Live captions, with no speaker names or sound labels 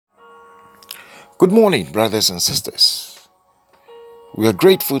Good morning, brothers and sisters. We are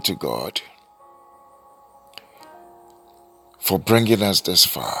grateful to God for bringing us this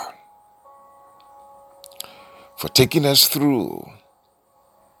far, for taking us through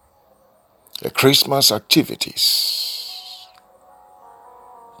the Christmas activities,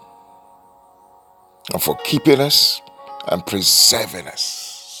 and for keeping us and preserving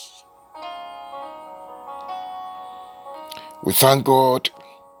us. We thank God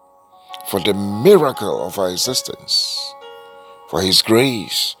for the miracle of our existence, for His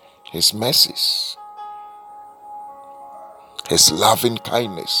grace, His mercies, His loving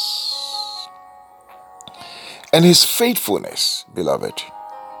kindness, and His faithfulness, beloved.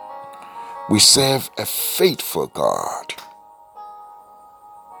 We serve a faithful God.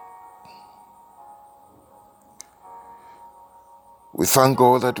 We thank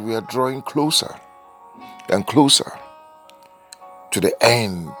God that we are drawing closer and closer to the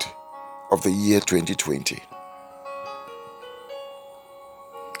end of the year 2020.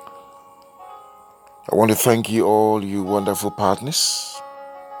 I want to thank you all, you wonderful partners,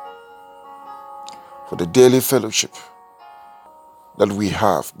 for the daily fellowship that we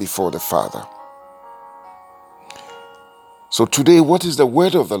have before the Father. So today, what is the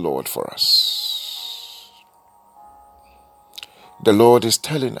word of the Lord for us? The Lord is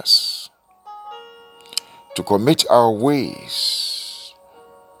telling us to commit our ways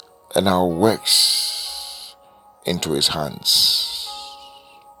and our works into His hands.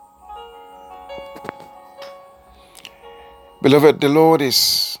 Beloved, the Lord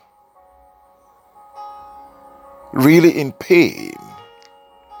is really in pain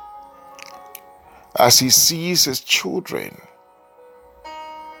as He sees His children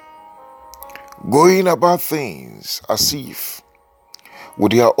going about things as if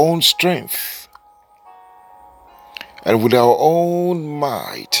with their own strength and with our own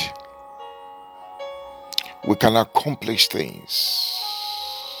might we can accomplish things.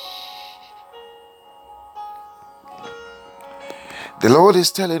 The Lord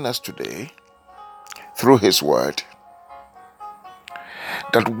is telling us today through His word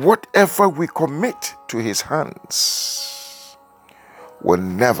that whatever we commit to His hands will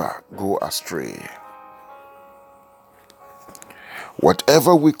never go astray.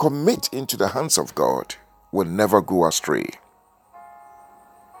 Whatever we commit into the hands of God will never go astray.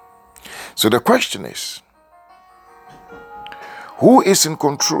 So the question is, who is in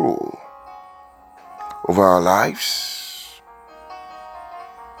control of our lives?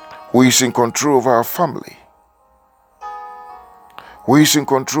 Who is in control of our family? Who is in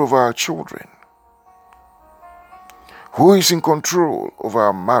control of our children? Who is in control of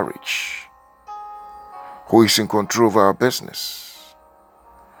our marriage? Who is in control of our business?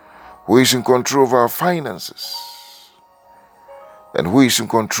 Who is in control of our finances? And who is in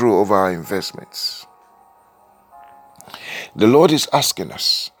control of our investments? The Lord is asking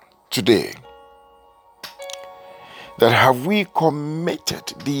us today that have we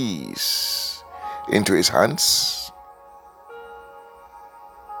committed these into His hands?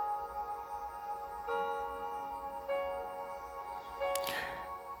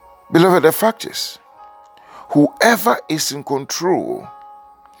 Beloved, the fact is, whoever is in control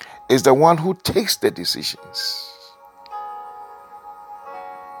is the one who takes the decisions.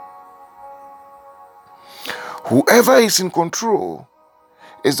 Whoever is in control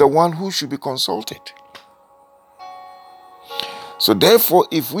is the one who should be consulted. So therefore,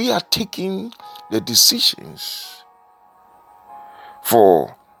 if we are taking the decisions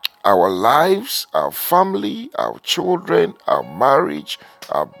for our lives, our family, our children, our marriage,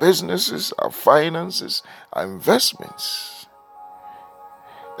 our businesses, our finances, our investments,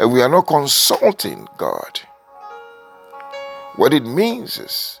 and we are not consulting God, what it means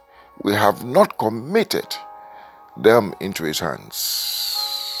is we have not committed them into His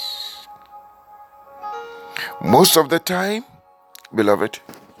hands. Most of the time, beloved,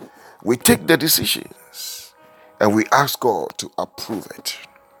 we take the decisions and we ask God to approve it.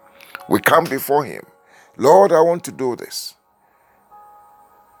 We come before Him. Lord, I want to do this.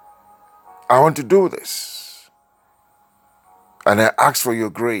 I want to do this. And I ask for your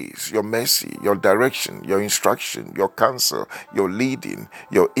grace, your mercy, your direction, your instruction, your counsel, your leading,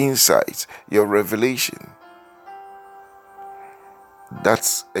 your insights, your revelation.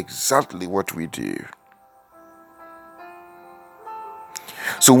 That's exactly what we do.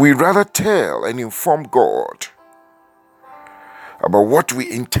 So we rather tell and inform God about what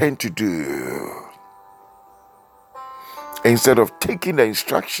we intend to do instead of taking the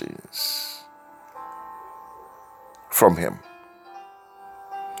instructions from Him.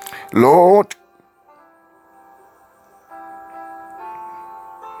 Lord,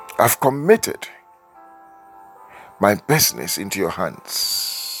 I've committed my business into your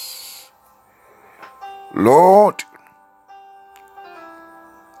hands. Lord,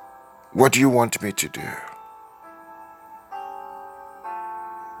 what do you want me to do?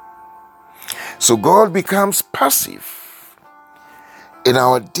 So God becomes passive in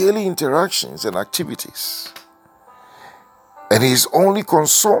our daily interactions and activities, and He is only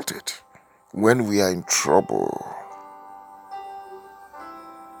consulted when we are in trouble.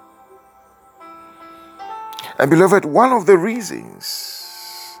 And beloved, one of the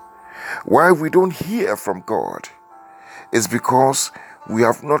reasons why we don't hear from God is because we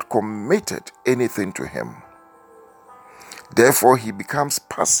have not committed anything to Him. Therefore, He becomes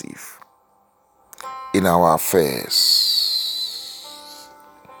passive in our affairs.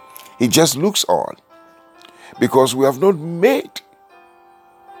 He just looks on because we have not made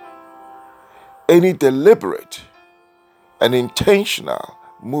any deliberate and intentional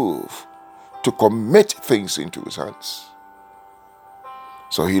move to commit things into His hands.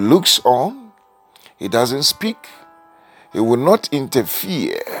 So He looks on, He doesn't speak, He will not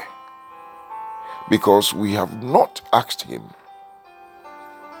interfere because we have not asked Him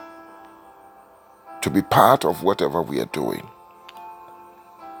to be part of whatever we are doing.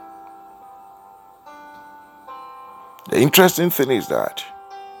 The interesting thing is that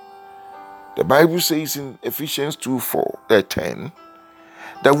the Bible says in Ephesians 2:10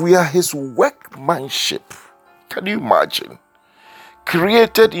 that we are His workmanship. Can you imagine?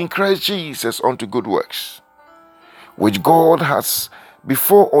 Created in Christ Jesus unto good works, which God has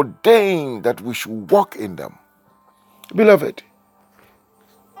before ordained that we should walk in them. Beloved,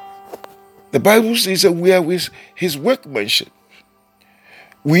 the Bible says that we are with His workmanship.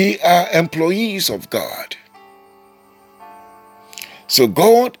 We are employees of God. So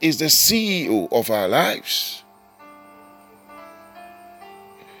God is the CEO of our lives.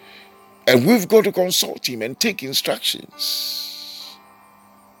 And we've got to consult Him and take instructions.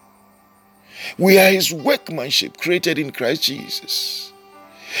 We are His workmanship created in Christ Jesus.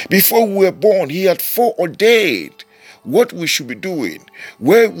 Before we were born, He had foreordained what we should be doing,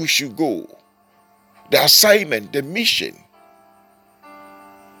 where we should go, the assignment, the mission.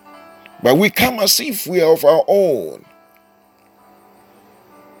 But we come as if we are of our own.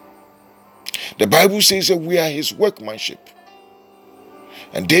 The Bible says that we are His workmanship.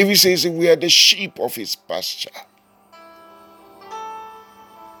 And David says that we are the sheep of His pasture.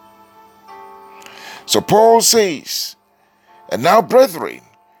 So Paul says, and now, brethren,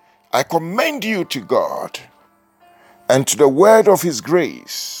 I commend you to God and to the word of His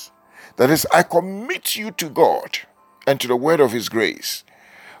grace. That is, I commit you to God and to the word of His grace,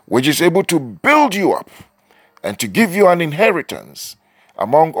 which is able to build you up and to give you an inheritance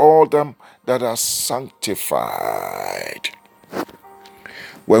among all them that are sanctified.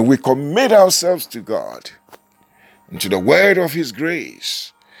 When we commit ourselves to God and to the word of His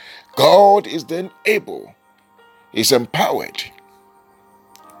grace, God is then able, is empowered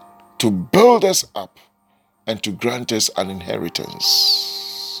to build us up and to grant us an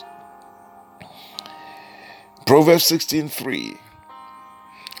inheritance. Proverbs 16:3,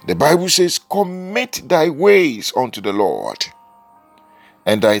 the Bible says, commit thy ways unto the Lord,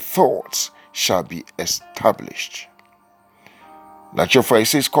 and thy thoughts shall be established. Natural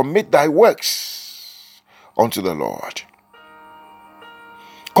phrase says, commit thy works unto the Lord.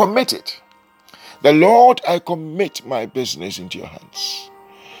 Commit it. The Lord, I commit my business into your hands.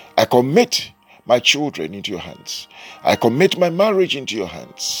 I commit my children into your hands. I commit my marriage into your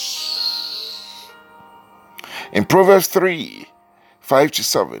hands. In Proverbs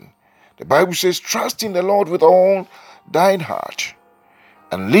 3:5-7, the Bible says, trust in the Lord with all thine heart,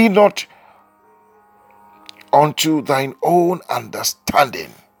 and lean not unto thine own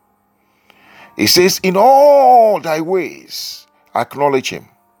understanding. It says, in all thy ways acknowledge Him,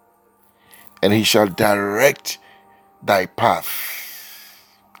 and He shall direct thy path.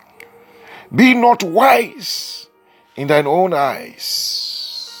 Be not wise in thine own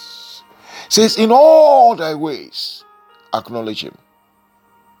eyes. It says, in all thy ways acknowledge Him.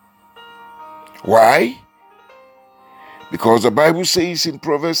 Why? Because the Bible says in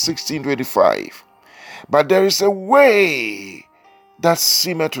Proverbs 16:25, but there is a way that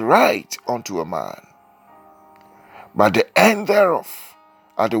seemeth right unto a man, but the end thereof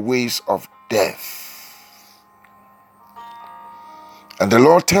are the ways of death. And the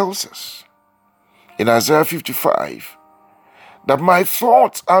Lord tells us in Isaiah 55 that my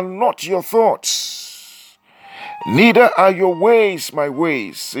thoughts are not your thoughts, neither are your ways my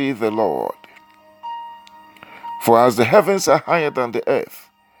ways, saith the Lord. For as the heavens are higher than the earth,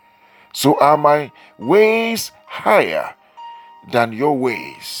 so are my ways higher than your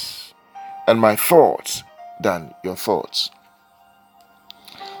ways, and my thoughts than your thoughts.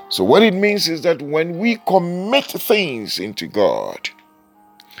 So what it means is that when we commit things into God,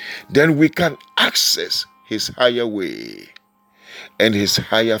 then we can access his higher way and his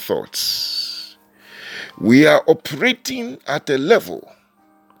higher thoughts. We are operating at a level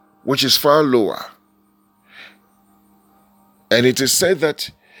which is far lower. And it is said that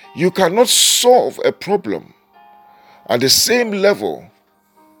you cannot solve a problem at the same level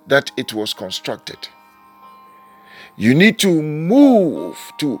that it was constructed. You need to move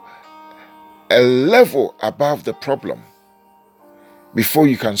to a level above the problem before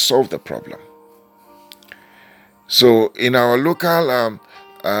you can solve the problem. So in our local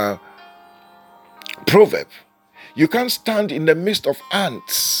proverb, you can't stand in the midst of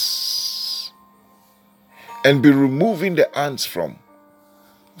ants and be removing the ants from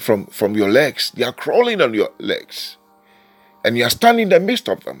your legs. They are crawling on your legs. And you are standing in the midst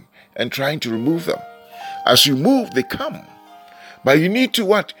of them and trying to remove them. As you move, they come. But you need to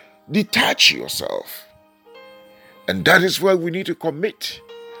what? Detach yourself. And that is why we need to commit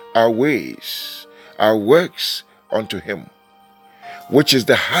our ways, our works unto him, which is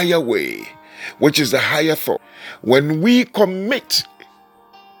the higher way, which is the higher thought. When we commit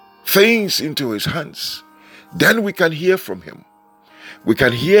things into his hands, then we can hear from him. We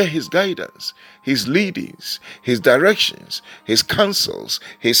can hear his guidance, his leadings, his directions, his counsels,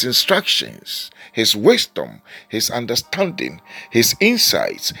 his instructions, his wisdom, his understanding, his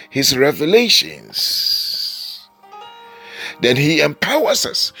insights, his revelations. Then he empowers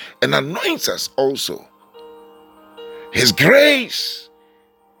us and anoints us also. His grace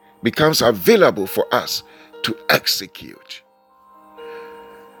becomes available for us to execute.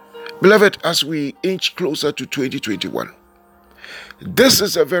 Beloved, as we inch closer to 2021, this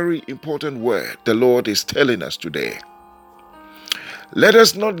is a very important word the Lord is telling us today. Let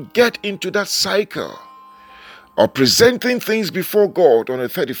us not get into that cycle of presenting things before God on the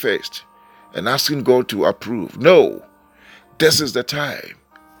 31st and asking God to approve. No, this is the time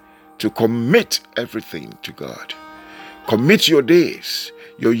to commit everything to God. Commit your days,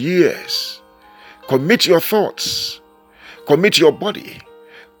 your years. Commit your thoughts. Commit your body.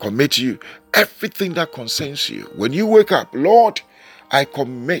 Commit you everything that concerns you. When you wake up, Lord, I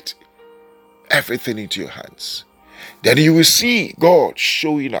commit everything into your hands. Then you will see God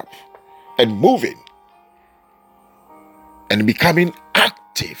showing up and moving and becoming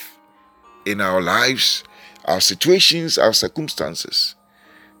active in our lives, our situations, our circumstances,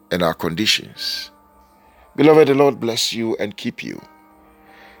 and our conditions. Beloved, the Lord bless you and keep you.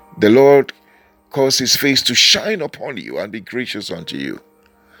 The Lord cause his face to shine upon you and be gracious unto you.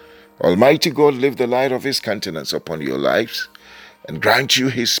 Almighty God, lift the light of his countenance upon your lives and grant you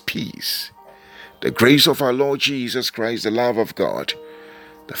his peace. The grace of our Lord Jesus Christ, the love of God,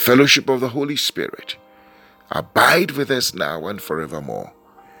 the fellowship of the Holy Spirit, abide with us now and forevermore.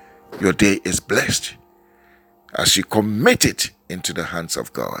 Your day is blessed as you commit it into the hands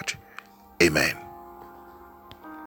of God. Amen.